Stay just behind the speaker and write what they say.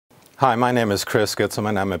Hi, my name is Chris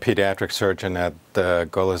Gitzelmann. I'm a pediatric surgeon at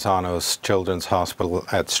Golazanos Children's Hospital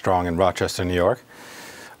at Strong in Rochester, New York.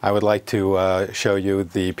 I would like to show you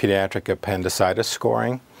the pediatric appendicitis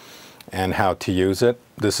scoring and how to use it.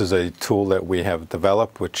 This is a tool that we have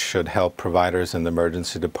developed which should help providers in the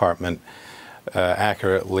emergency department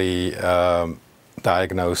accurately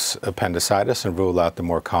diagnose appendicitis and rule out the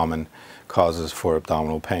more common causes for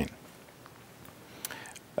abdominal pain.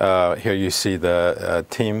 Here you see the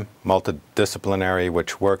team, multidisciplinary,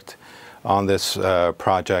 which worked on this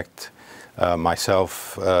project.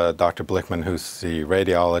 Myself, Dr. Blickman, who's the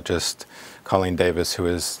radiologist, Colleen Davis, who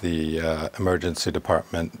is the emergency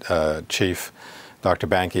department chief, Dr.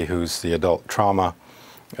 Banke, who's the adult trauma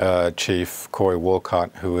chief, Corey Wolcott,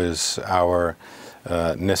 who is our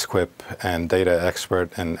NISQIP and data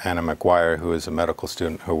expert, and Anna McGuire, who is a medical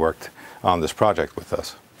student who worked on this project with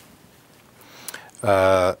us.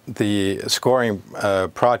 The scoring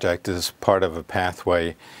project is part of a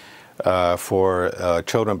pathway for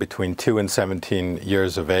children between 2 and 17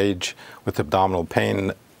 years of age with abdominal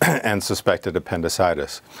pain and suspected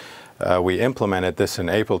appendicitis. We implemented this in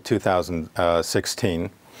April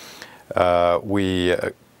 2016. We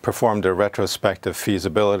performed a retrospective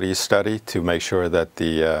feasibility study to make sure that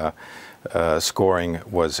the scoring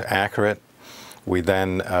was accurate. We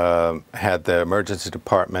then had the emergency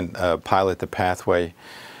department pilot the pathway,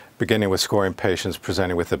 beginning with scoring patients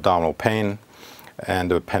presenting with abdominal pain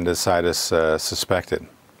and appendicitis suspected.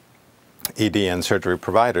 ED and surgery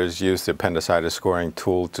providers used the appendicitis scoring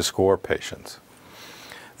tool to score patients.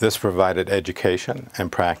 This provided education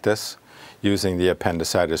and practice using the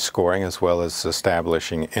appendicitis scoring, as well as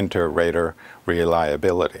establishing inter-rater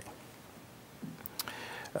reliability.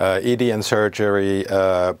 ED and surgery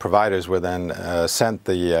providers were then sent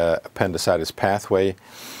the appendicitis pathway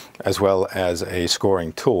as well as a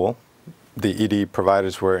scoring tool. The ED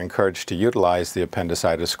providers were encouraged to utilize the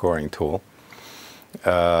appendicitis scoring tool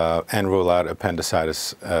and rule out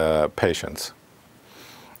appendicitis patients.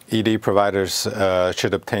 ED providers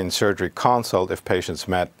should obtain surgery consult if patients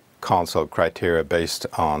met consult criteria based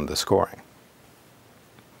on the scoring.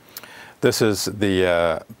 This is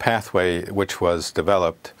the pathway which was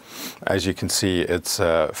developed. As you can see, it's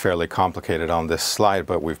fairly complicated on this slide,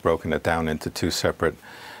 but we've broken it down into two separate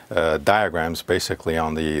diagrams. Basically,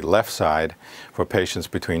 on the left side, for patients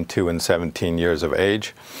between 2 and 17 years of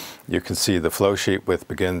age, you can see the flow sheet which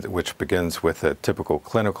begins with a typical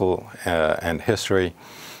clinical and history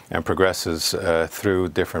and progresses through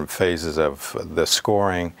different phases of the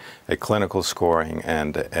scoring, a clinical scoring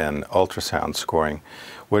and an ultrasound scoring,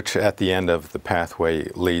 which at the end of the pathway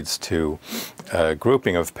leads to a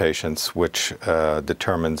grouping of patients which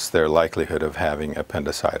determines their likelihood of having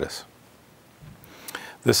appendicitis.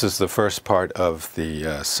 This is the first part of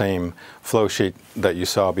the same flow sheet that you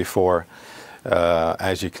saw before.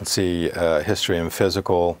 As you can see, history and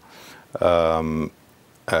physical,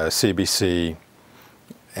 CBC,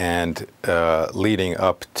 and leading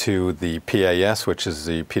up to the PAS, which is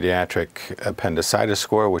the Pediatric Appendicitis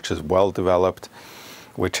score, which is well developed,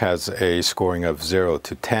 which has a scoring of 0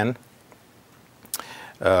 to 10.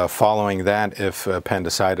 Following that, if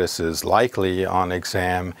appendicitis is likely on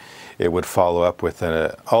exam, it would follow up with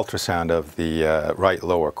an ultrasound of the right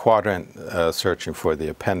lower quadrant, searching for the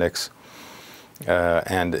appendix.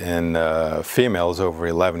 And in females over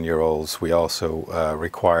 11-year-olds, we also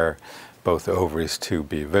require both ovaries to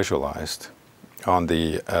be visualized. On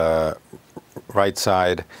the right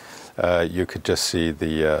side, you could just see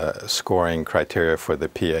the scoring criteria for the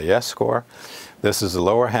PAS score. This is the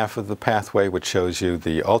lower half of the pathway, which shows you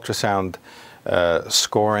the ultrasound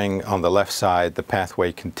scoring. On the left side, the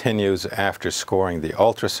pathway continues after scoring the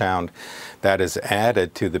ultrasound. That is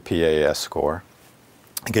added to the PAS score,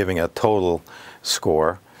 giving a total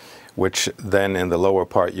score, which then in the lower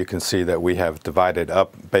part you can see that we have divided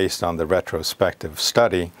up based on the retrospective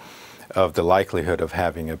study of the likelihood of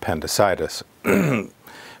having appendicitis.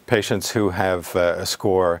 Patients who have a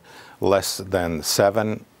score less than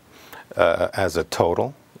 7 as a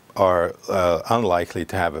total are unlikely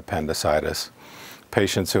to have appendicitis.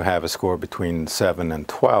 Patients who have a score between 7 and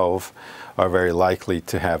 12 are very likely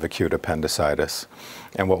to have acute appendicitis.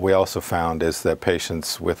 And what we also found is that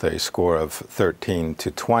patients with a score of 13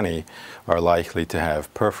 to 20 are likely to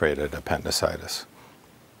have perforated appendicitis.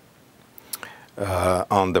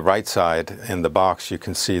 On the right side in the box, you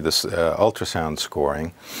can see this ultrasound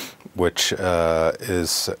scoring, which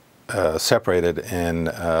is separated in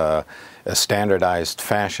a standardized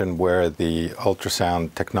fashion where the ultrasound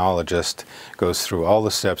technologist goes through all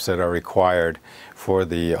the steps that are required for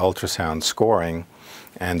the ultrasound scoring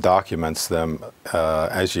and documents them,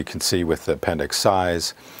 as you can see, with the appendix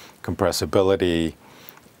size, compressibility,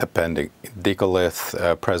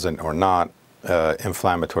 appendicolith present or not,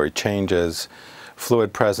 inflammatory changes,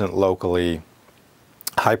 fluid present locally,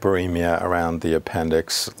 hyperemia around the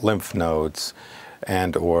appendix, lymph nodes,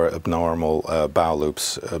 and or abnormal bowel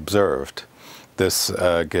loops observed. This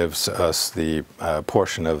gives us the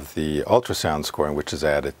portion of the ultrasound scoring which is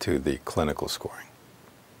added to the clinical scoring.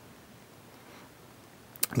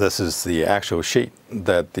 This is the actual sheet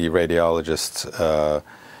that the radiologists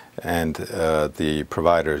and the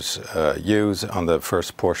providers use. On the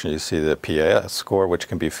first portion you see the PAS score, which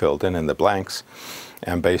can be filled in the blanks,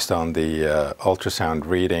 and based on the ultrasound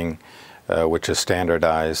reading, which is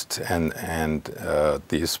standardized, and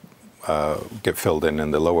these get filled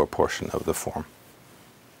in the lower portion of the form.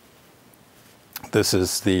 This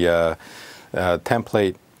is the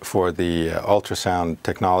template for the ultrasound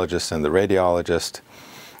technologist and the radiologist,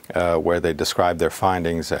 where they describe their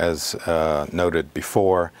findings as noted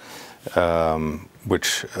before,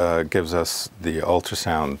 which gives us the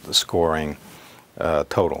ultrasound scoring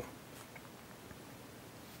total.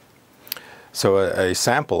 So a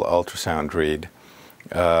sample ultrasound read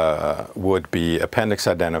would be appendix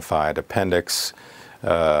identified, appendix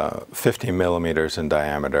 50 millimeters in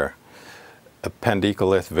diameter,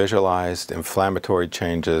 appendicolith visualized, inflammatory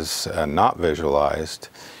changes not visualized.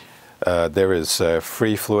 There is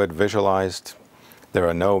free fluid visualized. There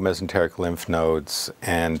are no mesenteric lymph nodes,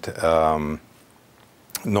 and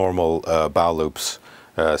normal bowel loops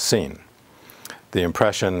seen. The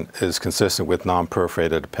impression is consistent with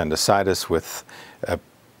non-perforated appendicitis with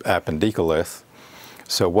appendicolith.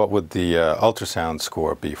 So what would the ultrasound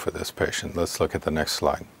score be for this patient? Let's look at the next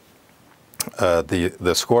slide.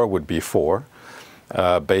 The score would be 4,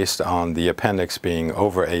 based on the appendix being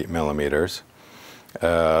over 8 millimeters.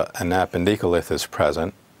 An appendicolith is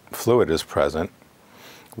present, fluid is present,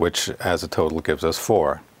 which as a total gives us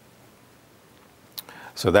 4.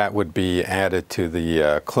 So that would be added to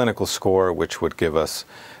the clinical score, which would give us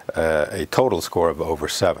a total score of over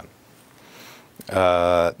 7.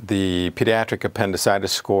 The pediatric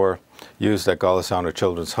appendicitis score used at Gitzelmann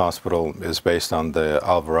Children's Hospital is based on the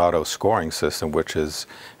Alvarado scoring system, which has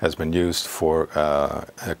been used for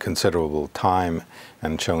a considerable time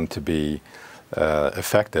and shown to be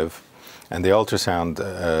effective. And the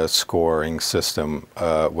ultrasound scoring system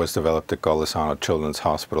was developed at Gitzelmann Children's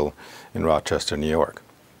Hospital in Rochester, New York.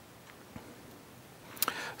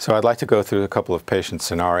 So I'd like to go through a couple of patient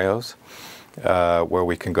scenarios where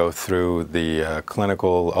we can go through the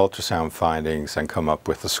clinical ultrasound findings and come up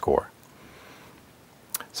with a score.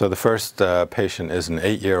 So the first patient is an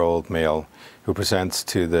 8-year-old male who presents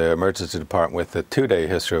to the emergency department with a 2-day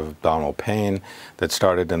history of abdominal pain that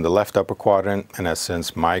started in the left upper quadrant and has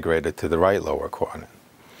since migrated to the right lower quadrant.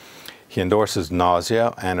 He endorses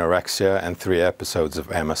nausea, anorexia, and 3 episodes of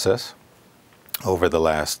emesis over the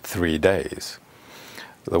last 3 days.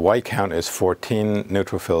 The white count is 14,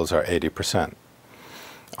 neutrophils are 80%.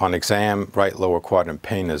 On exam, right lower quadrant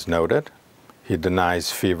pain is noted. He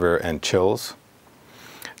denies fever and chills.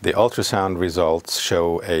 The ultrasound results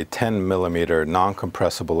show a 10 millimeter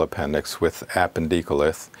non-compressible appendix with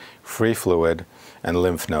appendicolith, free fluid, and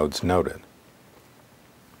lymph nodes noted.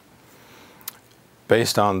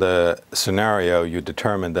 Based on the scenario, you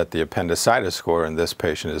determine that the appendicitis score in this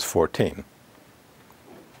patient is 14.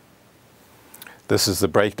 This is the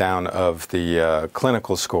breakdown of the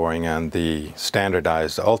clinical scoring and the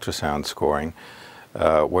standardized ultrasound scoring,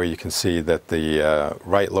 where you can see that the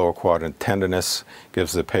right lower quadrant tenderness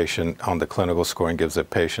gives the patient, on the clinical scoring, gives the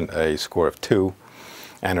patient a score of 2,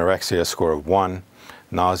 anorexia a score of 1,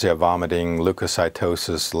 nausea, vomiting,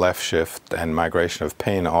 leukocytosis, left shift, and migration of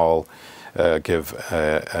pain all give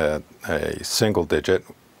a single digit.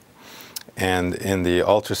 And in the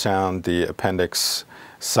ultrasound, the appendix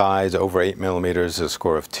size over 8 millimeters is a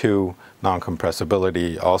score of 2,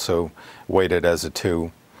 non-compressibility also weighted as a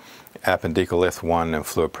 2, appendicolith 1, and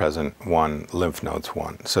fluid present 1, lymph nodes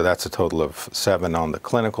 1. So that's a total of 7 on the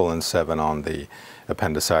clinical and 7 on the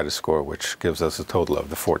appendicitis score, which gives us a total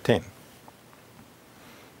of the 14.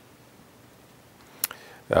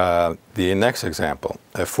 The next example,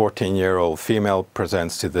 a 14-year-old female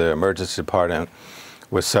presents to the emergency department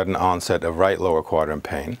with sudden onset of right lower quadrant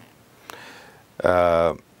pain.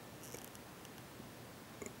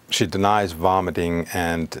 She denies vomiting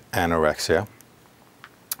and anorexia.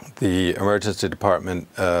 The emergency department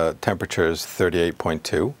temperature is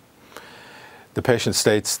 38.2. The patient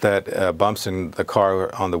states that bumps in the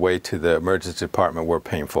car on the way to the emergency department were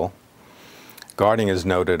painful. Guarding is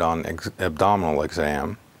noted on abdominal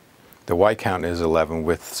exam. The white count is 11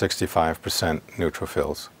 with 65%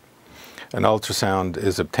 neutrophils. An ultrasound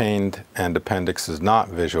is obtained and appendix is not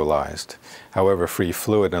visualized. However, free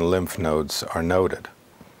fluid and lymph nodes are noted.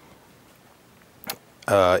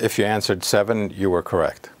 If you answered 7, you were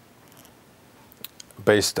correct.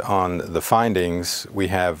 Based on the findings, we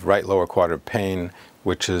have right lower quadrant pain,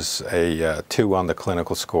 which is a 2 on the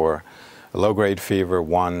clinical score, low-grade fever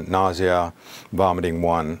 1, nausea, vomiting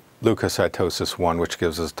 1, leukocytosis 1, which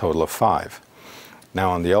gives us a total of 5.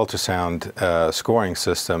 Now on the ultrasound scoring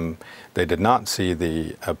system, they did not see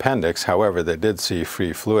the appendix. However, they did see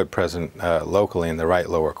free fluid present locally in the right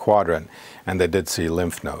lower quadrant, and they did see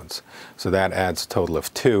lymph nodes. So that adds a total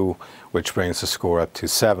of 2, which brings the score up to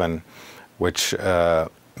 7, which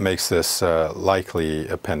makes this likely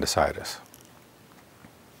appendicitis.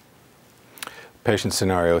 Patient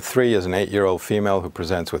scenario 3 is an 8-year-old female who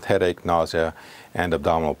presents with headache, nausea, and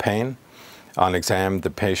abdominal pain. On exam, the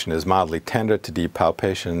patient is mildly tender to deep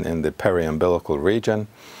palpation in the periumbilical region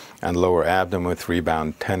and lower abdomen with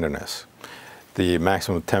rebound tenderness. The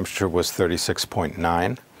maximum temperature was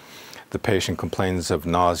 36.9. The patient complains of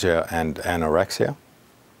nausea and anorexia.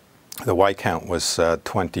 The white count was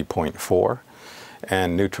 20.4,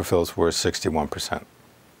 and neutrophils were 61%.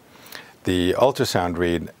 The ultrasound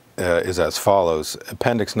read is as follows: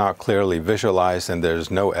 appendix not clearly visualized, and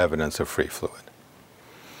there's no evidence of free fluid.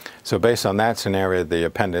 So based on that scenario, the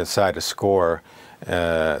appendicitis score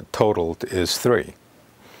total is 3.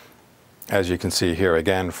 As you can see here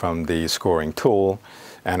again from the scoring tool,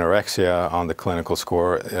 anorexia on the clinical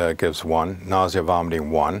score gives 1, nausea,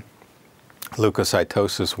 vomiting 1,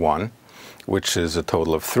 leukocytosis 1, which is a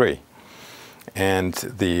total of 3. And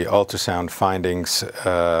the ultrasound findings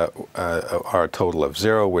are a total of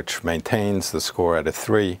 0, which maintains the score at a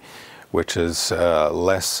 3, which is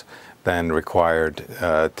less than required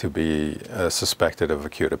to be suspected of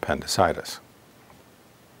acute appendicitis.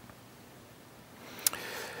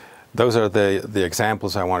 Those are the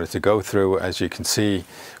examples I wanted to go through. As you can see,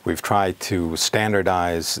 we've tried to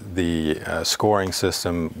standardize the scoring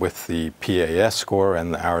system with the PAS score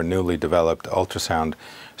and our newly developed ultrasound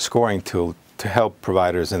scoring tool to help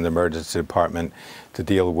providers in the emergency department to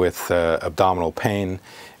deal with abdominal pain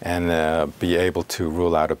and be able to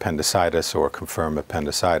rule out appendicitis or confirm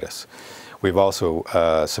appendicitis. We've also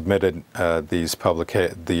submitted these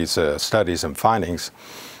studies and findings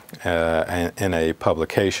in a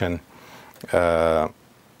publication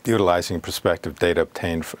utilizing prospective data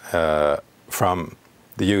obtained from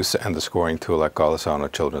the use and the scoring tool at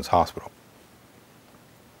Gitzelmann Children's Hospital.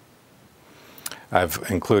 I've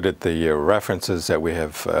included the references that we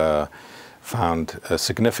have found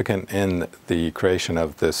significant in the creation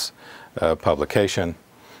of this publication.